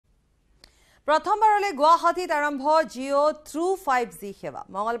প্ৰথমবাৰলৈ গুৱাহাটীত আৰম্ভ জিঅ' থ্ৰু 5G সেৱা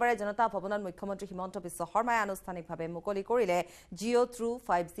মঙলবাৰে জনতা ভৱনত মুখ্যমন্ত্ৰী হিমন্ত বিশ্ব শৰ্মাই আনুষ্ঠানিকভাৱে মুকলি কৰিলে জিঅ' থ্ৰু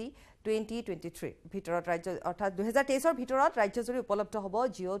 5G 2023 ভিতৰত ৰাজ্য অৰ্থাৎ 2023 ভিতৰত ৰাজ্যজুৰি উপলব্ধ হ'ব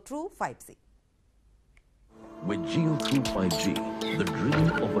Jio' through 5G With Geo through 5G, the dream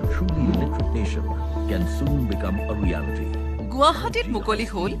of a truly electric nation can soon become a reality. Guwahatit mukoli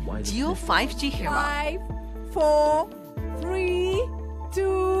hol Geo 5G sewa. 5, 4, 3,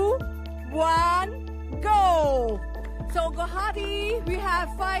 2, 1, go! So Guwahati, we have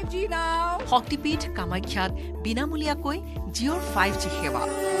 5G now. Hoktipit Kamakhyat binamuliyakoi Geo 5G sewa.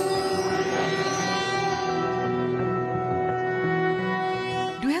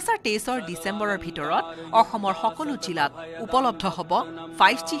 তেইছৰ ডিসেম্বৰৰ ভিতৰত অসমৰ সকলো জিলাত উপলব্ধ হ'ব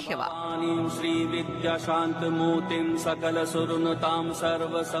 5G সেৱা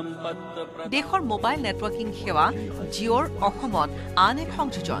দেশৰ mobile networking সেৱা জিঅ'ৰ অসমত আন এক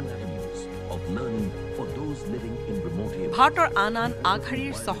সংযোজন ভাৰতৰ আন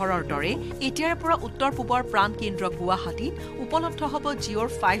আগশাৰীৰ চহৰৰ দৰে এতিয়াৰ পৰা উত্তৰ পূবৰ প্ৰাণ কেন্দ্ৰ গুৱাহাটীত উপলব্ধ হ'ব জিঅ'ৰ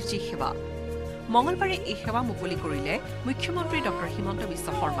 5G সেৱা মঙলবাৰে এই সেৱা মুকলি কৰিলে মুখ্যমন্ত্ৰী ডক্টৰ হিমন্ত বিশ্ব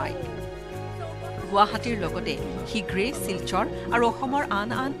শৰ্মাই গুৱাহাটীৰ লগতে হিগ্ৰে শিলচৰ আৰু অসমৰ আন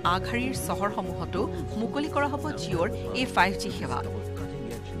আগশাৰীৰ চহৰসমূহতো মুকলি কৰা হ'ব জিঅ'ৰ এই 5G সেৱা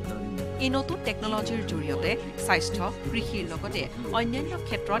এই নতুন টেকনলজিৰ জৰিয়তে স্বাস্থ্য কৃষিৰ লগতে অন্যান্য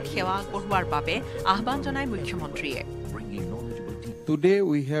ক্ষেত্ৰত সেৱা আগবঢ়োৱাৰ বাবে আহ্বান জনায় মুখ্যমন্ত্ৰীয়ে Today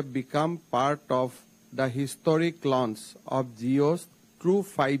we have become part of the historic launch of Geo's True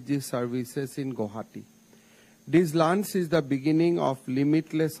 5G services in Guwahati. This launch is the beginning of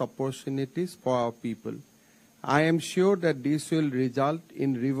limitless opportunities for our people. I am sure that this will result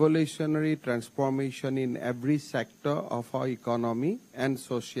in revolutionary transformation in every sector of our economy and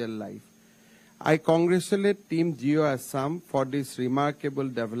social life. I congratulate Team Geo Assam for this remarkable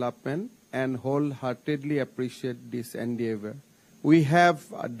development and wholeheartedly appreciate this endeavor. We have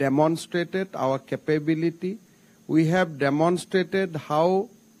demonstrated our capability. We have demonstrated how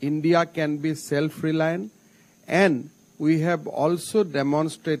India can be self-reliant, and we have also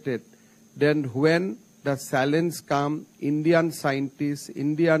demonstrated that when the challenge comes, Indian scientists,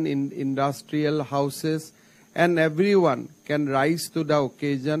 Indian industrial houses, and everyone can rise to the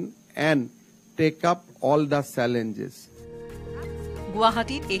occasion and take up all the challenges.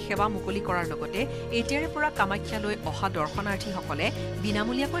 গুৱাহাটীত এই সেৱা মুকলি কৰাৰ লগতে এতিয়াৰে পৰা কামাখ্যালৈ অহা দৰ্শনাৰ্থীসকলে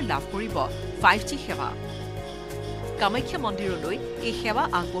বিনামূলীয়াকৈ লাভ কৰিব 5G সেৱা কামাখ্যা মন্দিৰলৈ এই সেৱা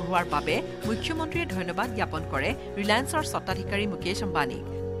আগবঢ়োৱাৰ বাবে মুখ্যমন্ত্ৰীয়ে ধন্যবাদ জ্ঞাপন কৰে ৰিলায়েন্সৰ স্বত্বাধিকাৰী মুকেশ আম্বানী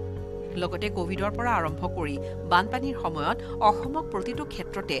লগতে কোভিডৰ পৰা আৰম্ভ কৰি বানপানীৰ সময়ত অসমক প্ৰতিটো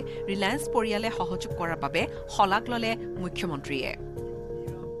ক্ষেত্ৰতে ৰিলায়েন্স পৰিয়ালে সহযোগ কৰাৰ বাবে শলাগ ললে মুখ্যমন্ত্ৰীয়ে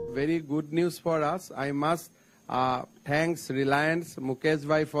Very good news for us. I must thanks Reliance Mukesh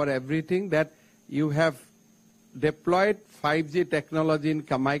bhai for everything that you have deployed 5G technology in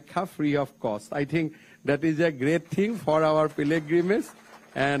Kamakhya free of cost. I think that is a great thing for our pilgrimage,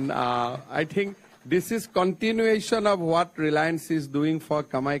 and I think this is continuation of what Reliance is doing for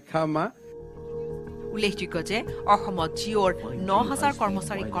Kamakhya Ma. উল্লেখযোগ্য যে অসমত জিঅ'ৰ ৯,০০০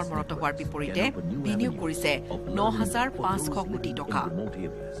 কৰ্মচাৰী কৰ্মৰত হোৱাৰ বিপৰীতে বিনিয়োগ কৰিছে ৯,৫০০ কোটি টকা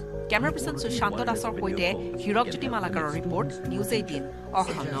কেমেৰা পাৰ্চন সুশান্ত দাসৰ সৈতে Hirakjyoti মালাকাৰৰ report news 18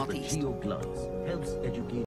 Assam north east